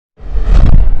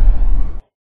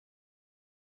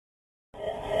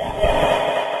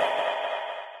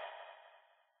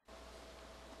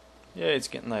It's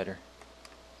getting lighter.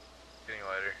 Getting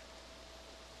lighter.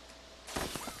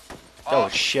 Oh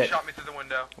shit! He shot me through the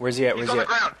window. Where's he at? He's on the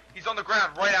ground. He's on the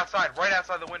ground, right outside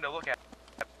the window. Look at him.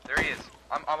 There he is.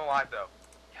 I'm alive though.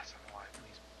 Yes, I'm alive.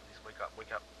 Please wake up.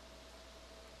 Wake up.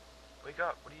 Wake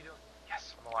up. What are you doing?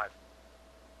 Yes, I'm alive.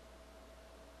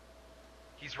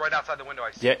 He's right outside the window.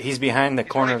 I see. Yeah, he's behind the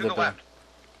corner of the building.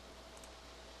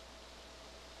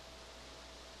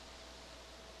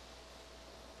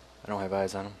 I don't have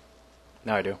eyes on him.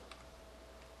 Now I do.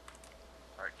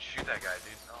 Alright, shoot that guy,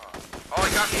 dude. Oh,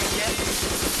 he got me again!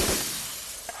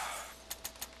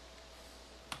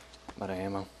 I'm out of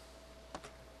ammo.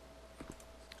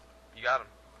 You got him.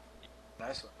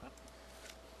 Nice one, huh?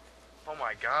 Oh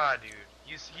my god, dude.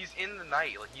 He's in the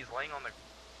night, like he's laying on the...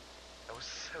 That was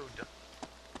so dumb.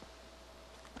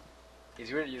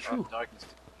 He's really using darkness to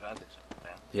advantage,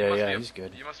 man. Yeah, he's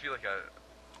good. You must be like a...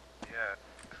 Yeah.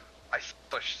 I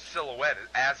saw a silhouette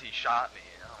as he shot me.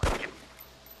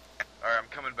 Alright, I'm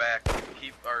coming back.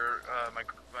 Keep our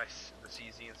the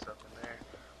CZ and stuff in there.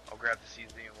 I'll grab the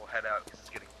CZ and we'll head out because it's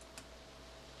getting.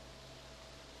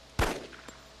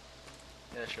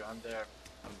 Yeah, sure. I'm there.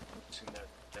 I'm using there.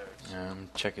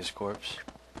 Check his corpse.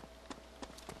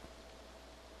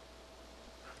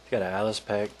 He's got an Alice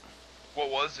pack. What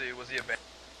was he? Was he a band?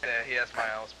 Yeah, he has my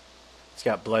Alice. He's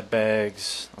got blood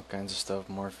bags, all kinds of stuff,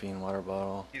 morphine, water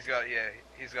bottle. He's got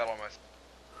all my.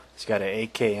 He's got an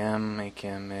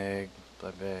AKM mag,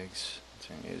 blood bags.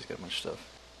 Yeah, he's got a bunch of stuff.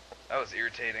 That was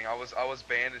irritating. I was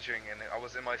bandaging and I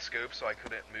was in my scope, so I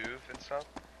couldn't move and stuff.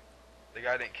 The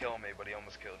guy didn't kill me, but he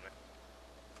almost killed me.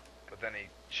 But then he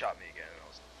shot me again.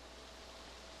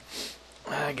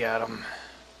 And I got him.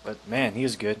 But man, he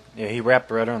was good. Yeah, he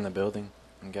wrapped right around the building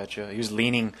and got you. He was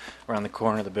leaning around the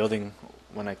corner of the building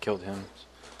when I killed him.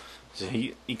 So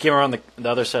he came around the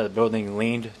other side of the building,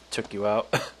 leaned, took you out.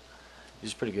 He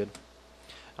was pretty good.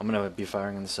 I'm gonna be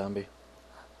firing on the zombie.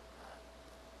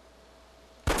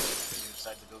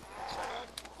 Inside the building.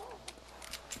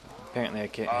 Apparently I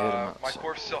can't hit him. My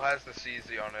corpse still has the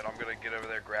CZ on it. I'm gonna get over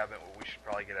there, grab it. Well, we should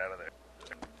probably get out of there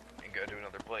and go to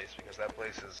another place because that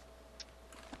place is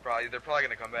they're probably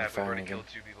gonna come back. We've already killed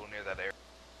 2 people near that area.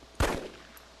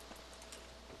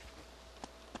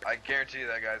 I guarantee you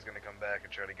that guy's gonna come back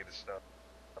and try to get his stuff.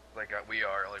 Like we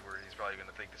are. Like he's probably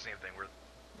gonna think the same thing.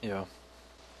 Yeah.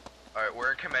 Alright,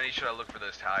 where in Kameni should I look for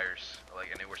those tires? Like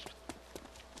anywhere.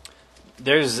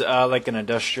 There's like an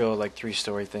industrial, like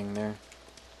 3-story thing there.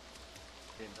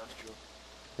 The industrial.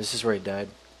 This is where he died.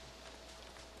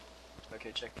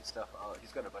 Okay, check his stuff.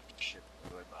 He's got a bunch of shit.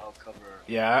 But I'll cover.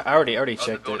 Yeah, I already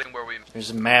checked it.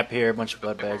 There's a map here, a bunch of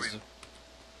blood bags.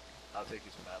 I'll take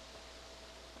his map.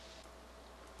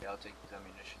 Yeah, I'll take his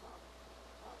ammunition.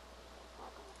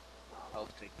 I'll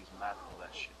take his map and all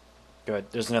that shit.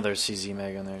 Good. There's another CZ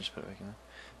mag on there. Just put it back in there.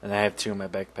 And I have 2 in my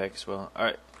backpack as well.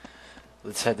 Alright.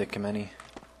 Let's head to Kameni.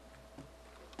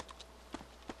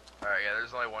 Alright, yeah,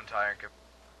 there's only 1 tire in Kameni.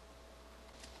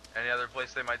 Any other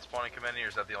place they might spawn in Kameni, or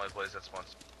is that the only place that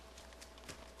spawns?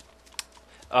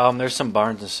 There's some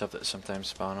barns and stuff that sometimes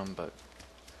spawn them, but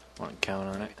I won't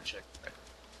count on it. Check.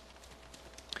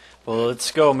 Well,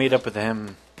 let's go meet up with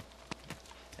him.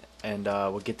 And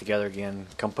we'll get together again.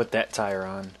 Come put that tire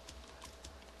on.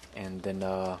 And then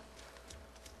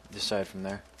decide from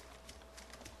there.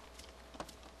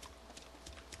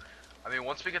 I mean,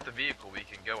 once we get the vehicle, we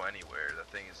can go anywhere. That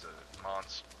thing is a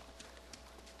monster.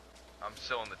 I'm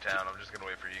still in the town. I'm just gonna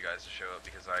wait for you guys to show up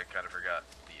because I kind of forgot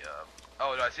the.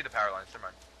 Oh no, I see the power lines. Never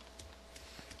mind.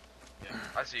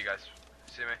 Yeah, I see you guys.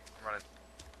 See me? I'm running.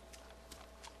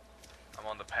 I'm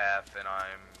on the path and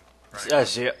I'm running. I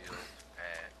see it.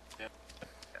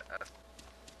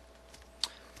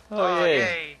 Oh,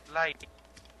 yay! Light.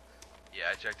 Yeah,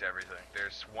 I checked everything.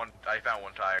 There's 1. I found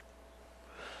 1 tire.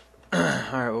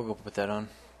 Alright, we'll go put that on.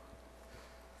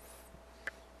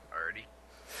 Already.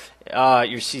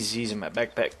 Your CZ's in my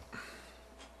backpack.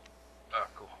 Oh,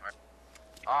 cool.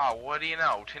 Ah, what do you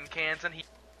know? Tin cans and heat.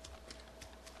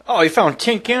 Oh, you found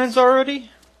tin cans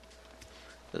already?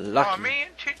 Lucky. Oh man,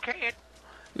 tin cans.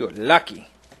 You're lucky.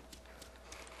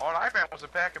 All I found was a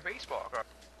pack of baseball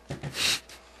cards.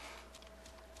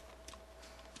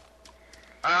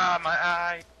 Ah, my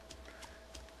eye.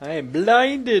 I am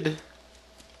blinded.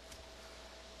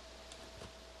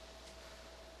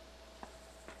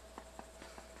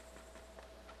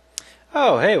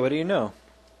 Oh, hey, what do you know?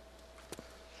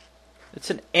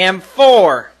 It's an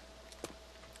M4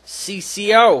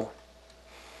 CCO.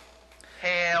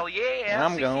 Hell yeah! And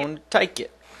I'm going to take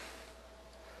it.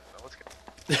 So let's go.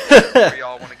 Where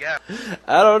y'all want to go?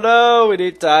 I don't know. We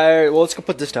need tire. Well, let's go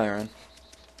put this tire on.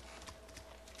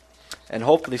 And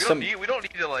hopefully we don't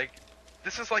need to like.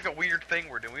 This is like a weird thing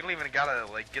we're doing. We don't even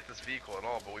gotta like get this vehicle at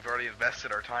all, but we've already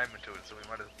invested our time into it, so we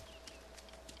might as.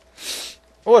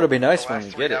 Oh, it'll be nice The when last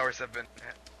we 3 get it. hours have been.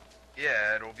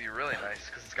 Yeah, it'll be really nice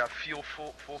because it's got full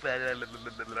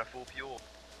fuel.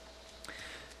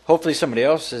 Hopefully somebody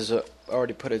else has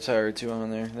already put a tire or two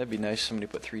on there. That'd be nice. Somebody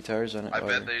put 3 tires on it. I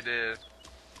bet they did.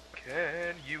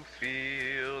 Can you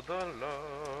feel the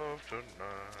love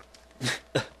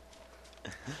tonight?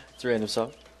 It's a random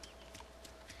song.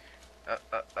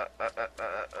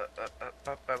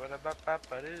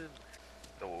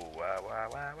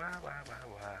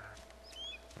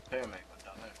 Pyramid went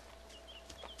down there.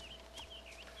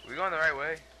 We going the right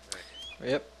way?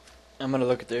 Yep. I'm gonna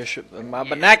look at the airship with my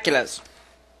binoculars.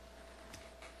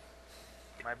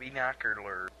 My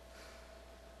binocular.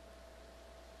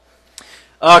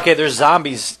 Okay, there's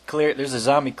zombies clear. There's a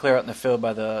zombie clear out in the field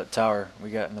by the tower.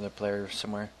 We got another player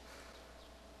somewhere.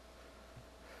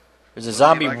 There's a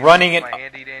zombie running in.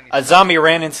 A zombie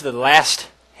ran into the last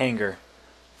hangar,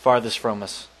 farthest from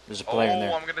us. There's a player in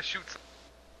there. Oh, I'm gonna shoot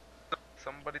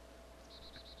somebody.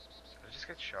 Did I just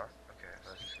get shot?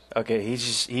 Okay, he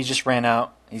just ran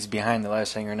out. He's behind the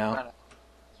last hangar now.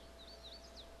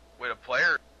 Wait, a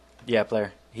player? Yeah,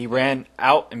 player. He ran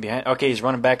out and behind. Okay, he's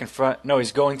running back in front. No,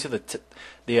 he's going to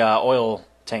the oil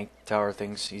tank tower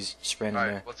things. He's sprinting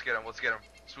Alright, there. let's get him. Let's get him.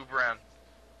 Swoop around.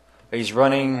 He's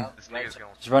running. This nigga's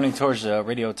going. He's running towards the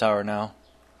radio tower now.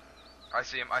 I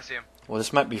see him. I see him. Well,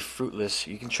 this might be fruitless.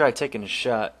 You can try taking a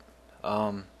shot.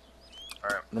 Alright.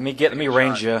 Let me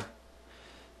range you.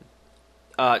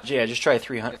 Yeah, just try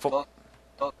 300.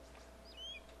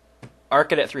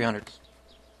 Arc it at 300.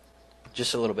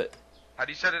 Just a little bit. How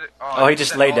do you set it? Oh, he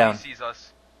just laid down. He sees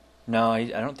us. No, I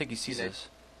don't think he sees us.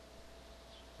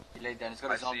 He laid down. He's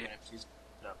got a zombie in him. He's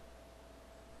up.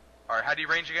 Alright, how do you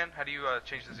range again? How do you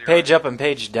change the zero? Page up and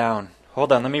page down.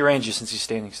 Hold on, let me range you since he's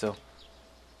standing still.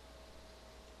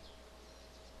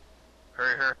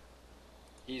 Hurry, hurry.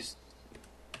 He's.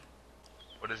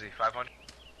 What is he? 500?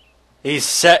 He's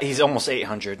set. He's almost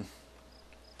 800.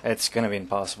 It's gonna be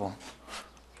impossible.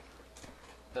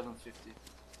 750.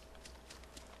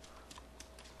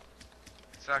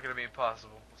 It's not gonna be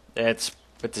impossible. It's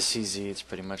with the CZ. It's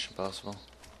pretty much impossible.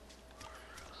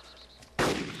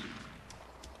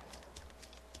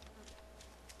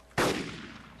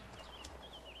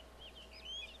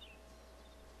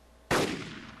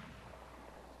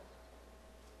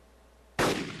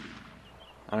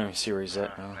 I don't even see where he's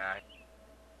at now. Nah.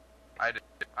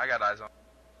 I got eyes on.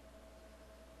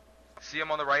 See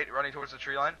him on the right, running towards the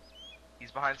tree line?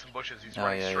 He's behind some bushes. He's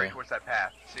running straight towards that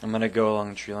path. See? I'm gonna go along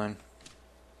the tree line.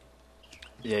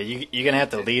 Yeah, you're gonna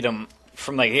have to lead him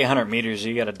from like 800 meters.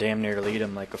 You gotta damn near lead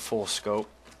him like a full scope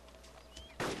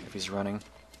if he's running.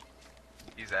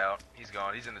 He's out. He's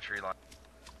gone. He's in the tree line.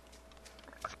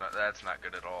 That's not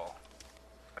good at all.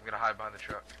 I'm gonna hide behind the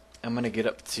truck. I'm gonna get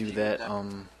up to that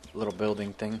little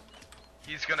building thing.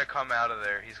 He's gonna come out of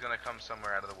there. He's gonna come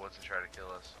somewhere out of the woods and try to kill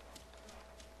us.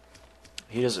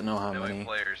 He doesn't know how Knowing many.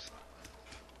 players.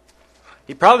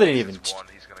 He probably didn't even. One,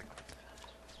 he's gonna.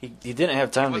 He didn't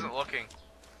have time He wasn't to. looking.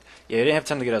 Yeah, he didn't have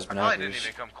time to get us I probably didn't binoculars.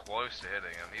 even come close to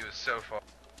hitting him. He was so far.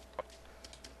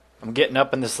 I'm getting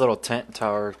up in this little tent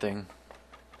tower thing.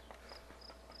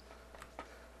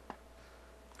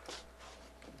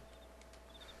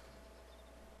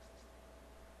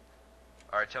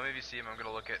 Alright, tell me if you see him. I'm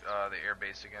gonna look at the air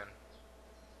base again.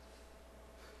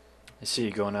 I see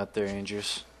you going out there,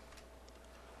 Andrews.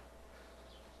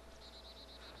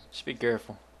 Just be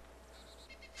careful.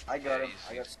 I got Yeah, him.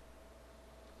 I easy. got.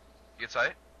 You get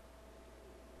sight?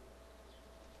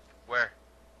 Where?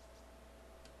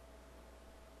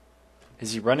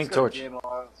 Is he running He's got a towards? DMR.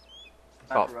 Oh.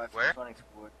 Sniper rifle. Where? He's running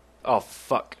forward. Oh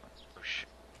fuck! Oh shit.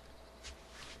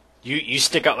 You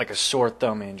stick out like a sore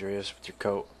thumb, Andreas, with your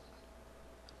coat.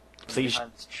 Please.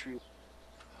 Behind this tree.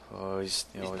 Oh, he's.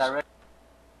 He's he's direct.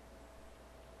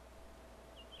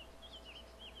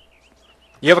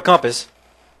 You have a compass.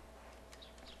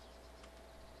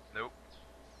 Nope.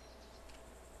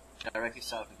 Directly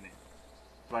south of me.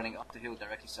 Running up the hill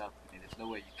directly south of me. There's no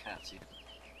way you can't see him.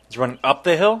 He's running up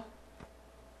the hill.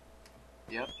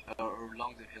 Yep. Or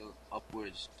along the hill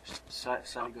upwards.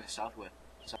 Slightly going southwest.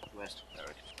 Southwest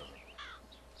direction.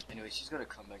 Anyways, he's gotta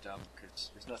come back down because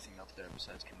there's nothing up there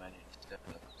besides companion.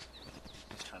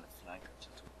 He's trying to flank us.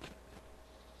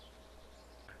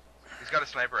 He's got a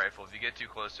sniper rifle. If you get too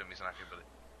close to him, he's not gonna be able to.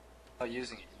 Oh,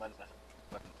 using it. He might not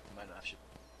have shit.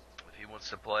 If he wants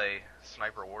to play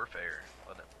sniper warfare,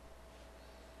 let him.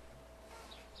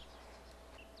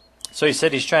 So he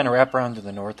said he's trying to wrap around to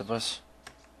the north of us.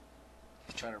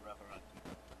 He's trying to wrap around.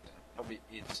 Probably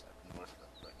is up north of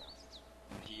us right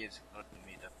now. He he is, not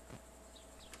me though.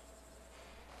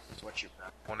 So what's your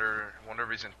plan? Wonder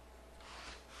reason.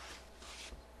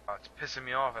 It's pissing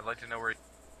me off. I'd like to know where.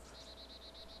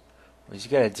 Well, he's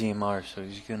got a DMR, so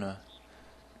he's gonna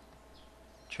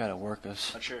try to work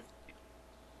us. Not sure.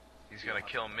 He's gonna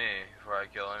kill me before I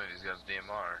kill him. If he's got a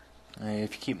DMR. Hey,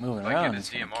 if you keep moving If I around, get his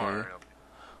he's gonna kill DMR, you.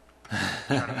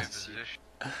 he'll trying to move position.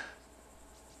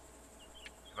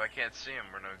 If I can't see him,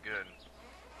 we're no good.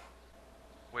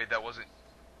 Wait, that wasn't.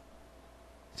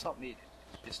 It's not me.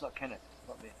 It's not Kenneth. It's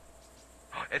not me.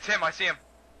 It's him. I see him.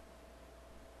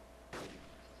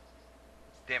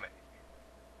 Damn it.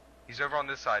 He's over on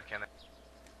this side, Kenneth.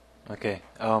 Okay.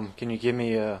 Can you give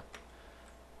me a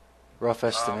rough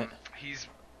estimate? He's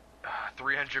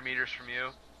 300 meters from you.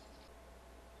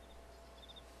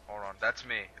 Hold on. That's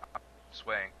me. I'm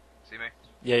swaying. See me?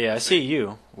 Yeah, I see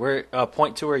you. Where?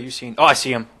 Point to where you seen. Oh, I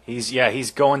see him.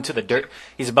 He's going to the dirt.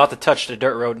 He's about to touch the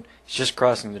dirt road. He's just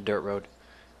crossing the dirt road.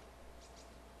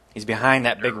 He's behind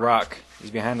that big rock.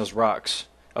 He's behind those rocks.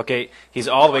 Okay, he's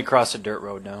all the way across the dirt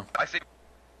road now. I see.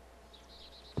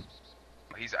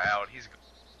 He's out.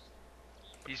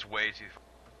 He's way too.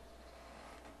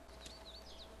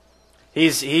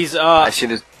 I see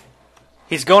this.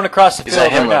 He's going across the Is field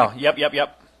that him, right now. right?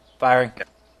 Yep. Firing.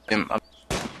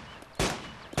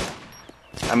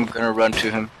 I'm gonna run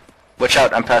to him. Watch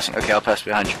out, I'm passing. Okay, I'll pass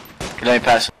behind you. Okay, let me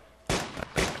pass. I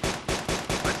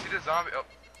see the zombie. Oh,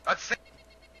 that's sick.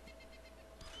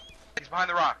 He's behind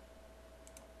the rock.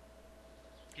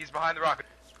 He's behind the rock.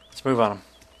 Let's move on him.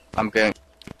 I'm going.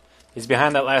 He's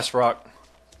behind that last rock.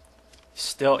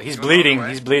 He's bleeding.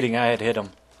 He's bleeding. I had hit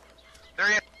him. There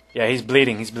he is. Yeah, he's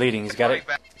bleeding. He's got running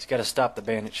back. He's got to stop the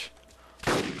bandage.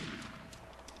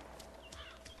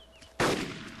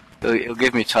 It'll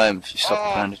give me time if you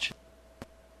stop the bandage.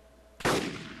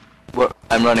 What?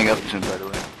 I'm running up to him, by the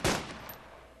way.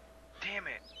 Damn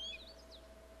it.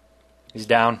 He's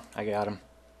down. I got him.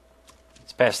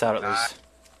 He's passed out at least.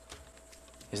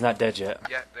 He's not dead yet.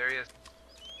 Yeah, there he is.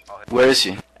 Where is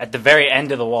he? At the very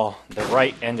end of the wall. The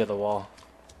right end of the wall.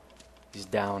 He's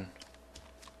down.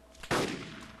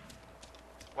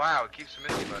 Wow, it keeps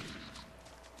missing, but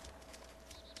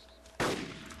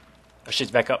Oh,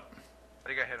 shit's back up. I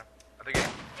think I hit him.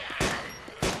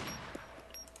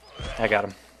 I got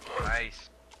him. Nice.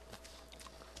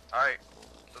 Alright,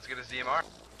 let's get his DMR.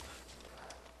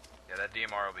 Yeah, that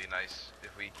DMR will be nice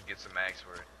if we can get some mags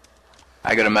for it.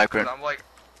 I got a macro. I'm like,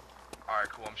 alright,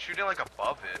 cool. I'm shooting like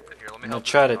above it. Here, let me I'm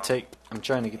help. I'm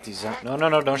trying to get these. No,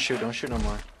 don't shoot. Don't shoot no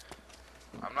more.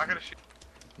 I'm not gonna shoot.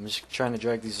 I'm just trying to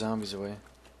drag these zombies away.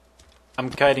 I'm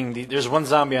kiting there's one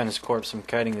zombie on his corpse. I'm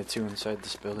kiting the two inside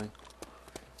this building.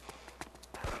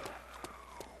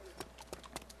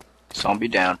 Zombie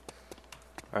down.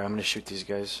 Alright, I'm gonna shoot these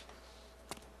guys.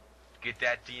 Get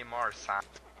that DMR, son.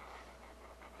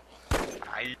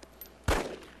 I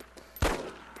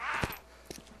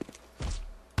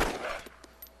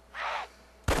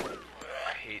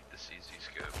hate the CZ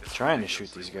scope. It's Trying to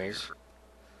shoot ridiculously these guys. weird.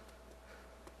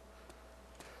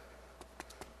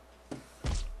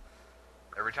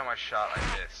 Every time I shot, I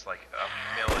missed like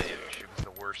a million. It was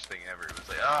the worst thing ever. It was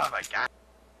like, oh my god.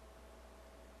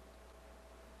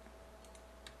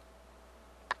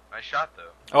 Nice shot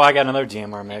though. Oh, I got another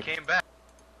DMR He mag. came back.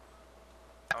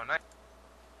 Oh, nice.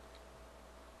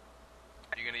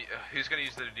 Who's gonna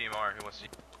use the DMR? Who wants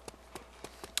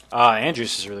to?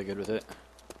 Andrews is really good with it.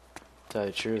 Tell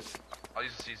you the truth. I'll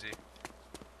use the CZ.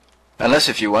 Unless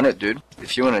if you want it, dude.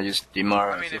 If you want to use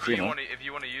DMR, I mean, if you you know. want to,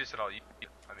 use it, I'll use it.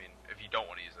 I mean, if you don't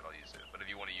want to use it, I'll use it. But if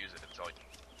you want to use it, it's all.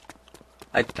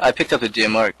 I picked up the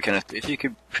DMR, Kenneth. If you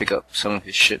could pick up some of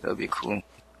his shit, that'd be cool.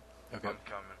 Okay. I'm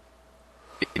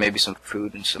coming. Maybe some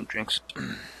food and some drinks.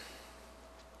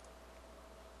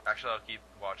 Actually, I'll keep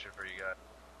watching for you guys.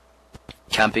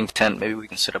 Camping tent. Maybe we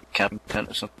can set up a camping tent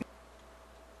or something.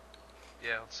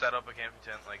 Yeah, let's set up a camping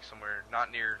tent like somewhere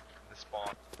not near the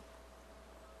spawn.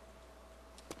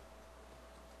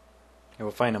 Yeah,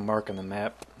 we'll find a mark on the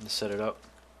map and set it up.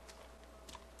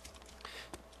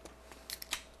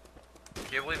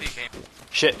 Can't believe he came.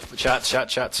 Shit!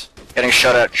 Shots! Getting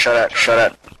shot at.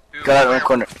 Dude, Got out in where? the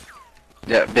corner.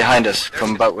 Yeah, behind us,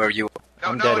 from about where you.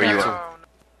 I'm dead where you too. are.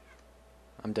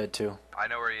 I'm dead too. I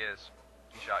know where he is.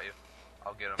 He shot you.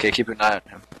 I'll get him. Okay, keep an eye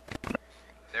on him.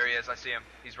 There he is. I see him.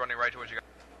 He's running right towards you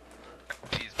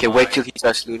guys. He's Okay, wait blind. till he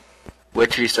starts looting.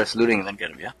 Wait till he starts looting and then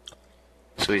get him, yeah?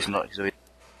 So he's not. He's finished.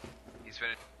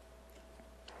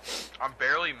 I'm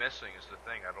barely missing is the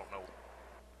thing. I don't know.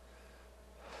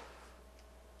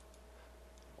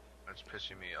 That's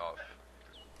pissing me off.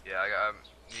 Yeah,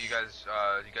 you guys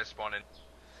spawn in.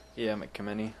 Yeah, I'm at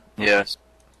Kameni. Yes.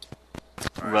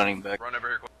 Alright, Running back. Run over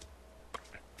here quick.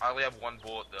 I only have one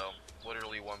bullet though.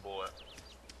 Literally one bullet.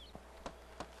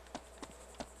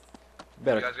 You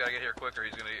Better guys gotta get here quicker.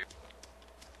 He's gonna.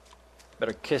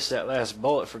 better kiss that last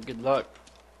bullet for good luck.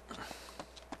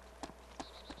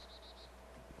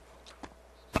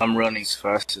 I'm running as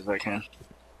fast as I can.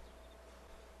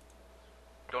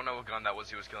 Don't know what gun that was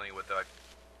he was killing you with though.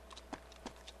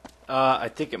 I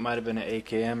think it might have been an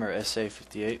AKM or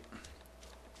SA-58.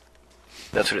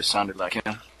 That's what it sounded like,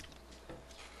 yeah.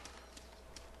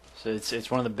 So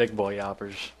it's one of the big boy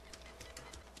yoppers.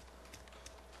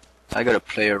 I got a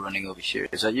player running over here.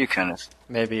 Is that you, Kenneth?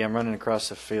 Maybe I'm running across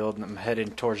the field and I'm heading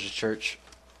towards the church.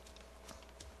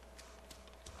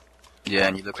 Yeah,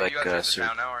 and you look Wait, like you guys sir. in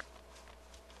town now, or?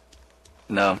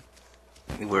 No,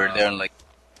 we're there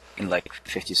in like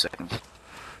 50 seconds.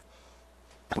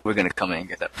 We're gonna come in and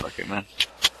get that fucker, man.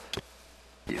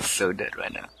 He's so dead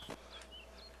right now.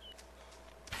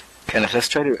 Kenneth, let's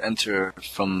try to enter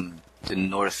from the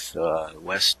north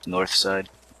side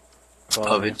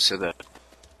of it, so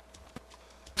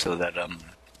that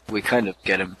we kind of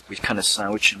get him. We kind of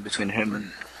sandwich in between him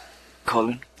and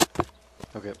Colin.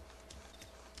 Okay.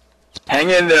 Hang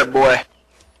in there, boy.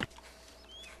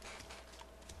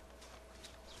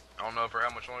 I don't know for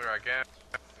how much longer I can.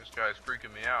 This guy's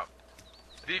freaking me out.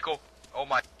 Vehicle. Oh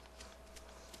my.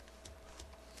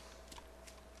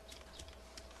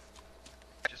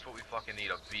 Just what we fucking need,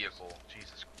 a vehicle.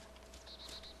 Jesus.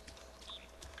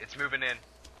 It's moving in.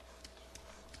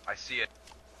 I see it.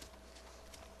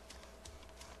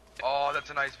 Oh, that's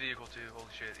a nice vehicle too. Holy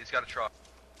shit. He's got a truck.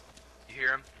 You hear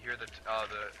him? You hear and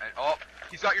oh,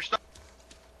 he's got your stuff.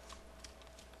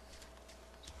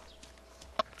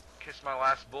 Kiss my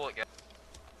last bullet, guys.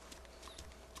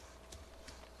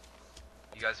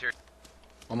 You guys hear?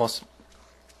 Almost.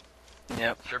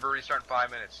 Yep. Server restart in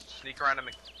 5 minutes. Sneak around him.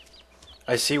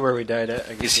 I see where we died at.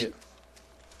 I can Is see he- it.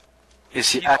 Is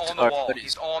he He's at on the our wall. buddies?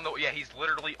 He's on the. Yeah, he's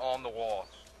literally on the wall.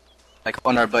 Like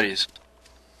on our buddies?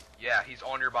 Yeah, he's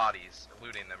on your bodies,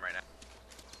 looting them right now.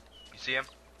 You see him?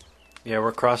 Yeah,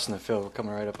 we're crossing the field. We're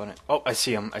coming right up on it. Oh, I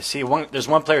see him. I see one. There's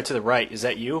one player to the right. Is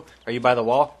that you? Are you by the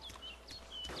wall?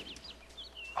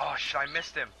 Oh shit! I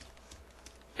missed him.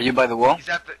 Are you by the wall? He's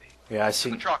at the. Yeah, I The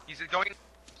see. truck. He's going.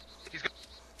 He's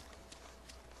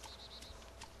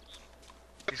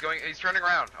going. He's turning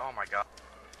around. Oh my god.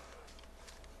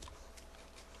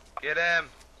 Get him.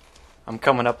 I'm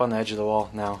coming up on the edge of the wall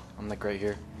now. I'm like right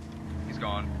here. He's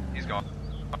gone. He's gone.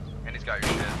 And he's got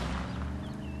your shit.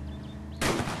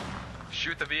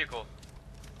 Shoot the vehicle.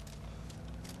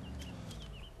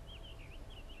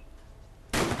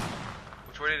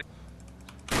 Which way did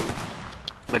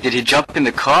But did he jump in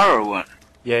the car or what?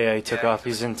 Yeah, he took Yeah. off.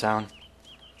 He's in town.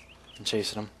 I'm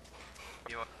chasing him.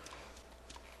 you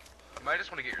might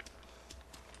just want to get your.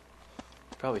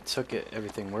 Probably took it.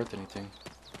 Everything worth anything.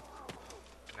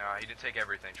 No, he didn't take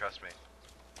everything. Trust me.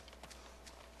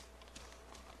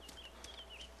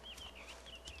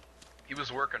 He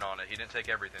was working on it. He didn't take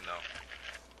everything though.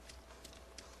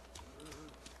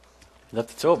 Left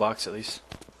the toolbox at least.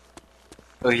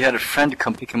 Oh, he had a friend to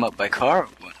come pick him up by car or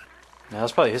what? No,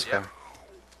 that's probably his Yeah. car.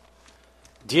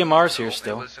 DMR's No, here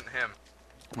still. It wasn't him.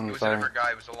 When It we was a fire. different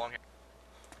guy. It was a long.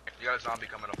 You got a zombie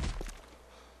coming up.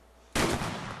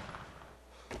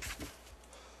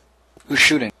 Who's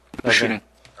shooting? Who's Okay. shooting?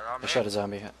 Around I me. shot a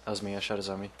zombie. That was me. I shot a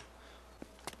zombie.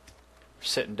 We're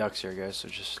sitting ducks here, guys. So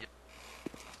just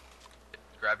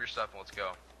Grab your stuff and let's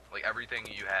go. Like everything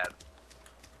you had.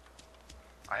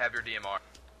 I have your DMR.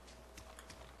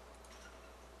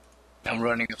 I'm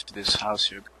running up to this house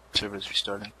here. Server's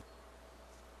restarting.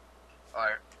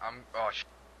 Alright, oh sh.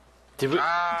 did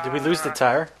we lose the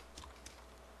tire?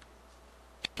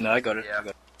 No, I got it. Yeah. I got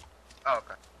it. Oh,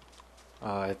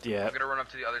 okay. Yeah. I'm gonna run up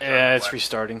to the other side. Yeah, of it's the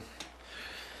restarting.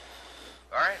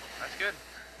 Alright, that's good.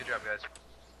 Good job, guys.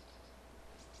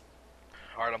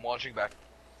 Alright, I'm launching back.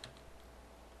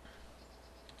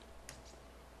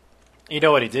 You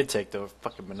know what he did take though?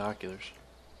 Fucking binoculars.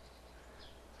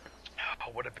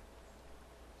 Oh, what a.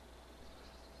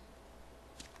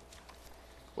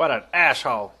 What an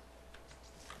asshole!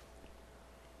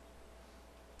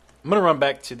 I'm gonna run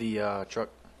back to the truck.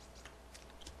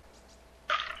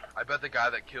 I bet the guy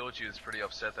that killed you is pretty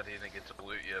upset that he didn't get to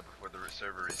loot you before the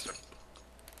server restarted.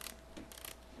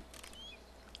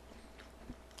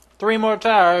 3 more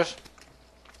tires.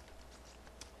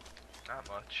 Not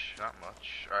much, not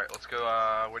much. Alright, let's go,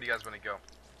 where do you guys want to go?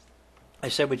 I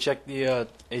said we check the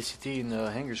ACT in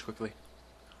the hangars quickly.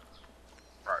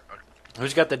 Alright, okay.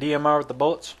 Who's got the DMR with the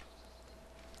bullets?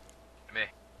 Me.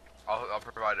 I'll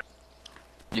provide it.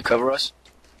 You cover us?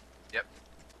 Yep.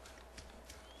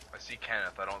 I see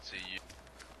Kenneth, I don't see you.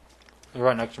 You're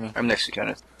right next to me. I'm next to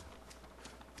Kenneth.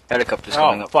 Helicopter's Oh,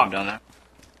 coming up fuck. from down there.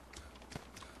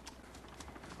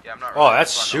 Yeah, I'm not. Oh, really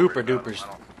that's fun super over it, duper. I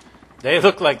don't- They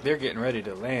look like they're getting ready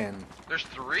to land. There's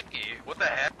 3. What the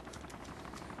heck?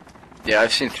 Yeah,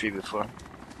 I've seen 3 before.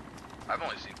 I've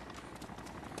only seen.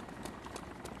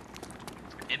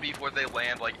 And before they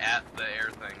land, like at the air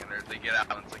thing, and they get out,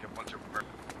 and it's like a bunch of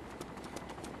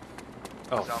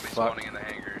Oh, zombies fuck. spawning in the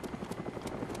hangar.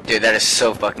 Dude, that is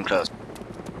so fucking close.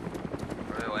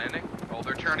 Are they landing? Oh,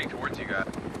 they're turning towards you guys.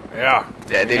 Yeah.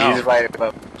 Yeah, dude, No. he's right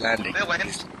above landing. They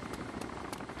landed.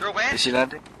 They're landing. Is he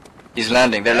landing? He's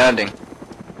landing. They're landing.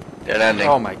 They're landing.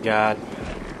 Oh my god.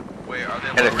 Wait, are they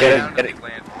Get it, landing? get it, Down or get they it.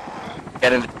 land?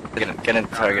 Get in the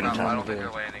No, target. no, I time don't think to-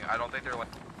 they're landing. I don't think they're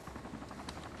landing.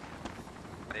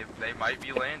 They might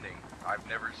be landing. I've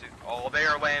never seen. Oh, they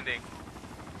are landing.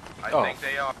 I Oh. think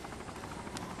they are.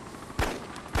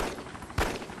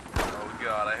 Oh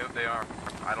god, I hope they are.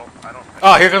 I don't.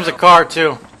 Oh, here comes a car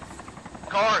too.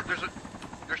 Car. There's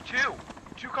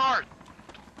 2 cars.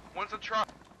 One's a truck.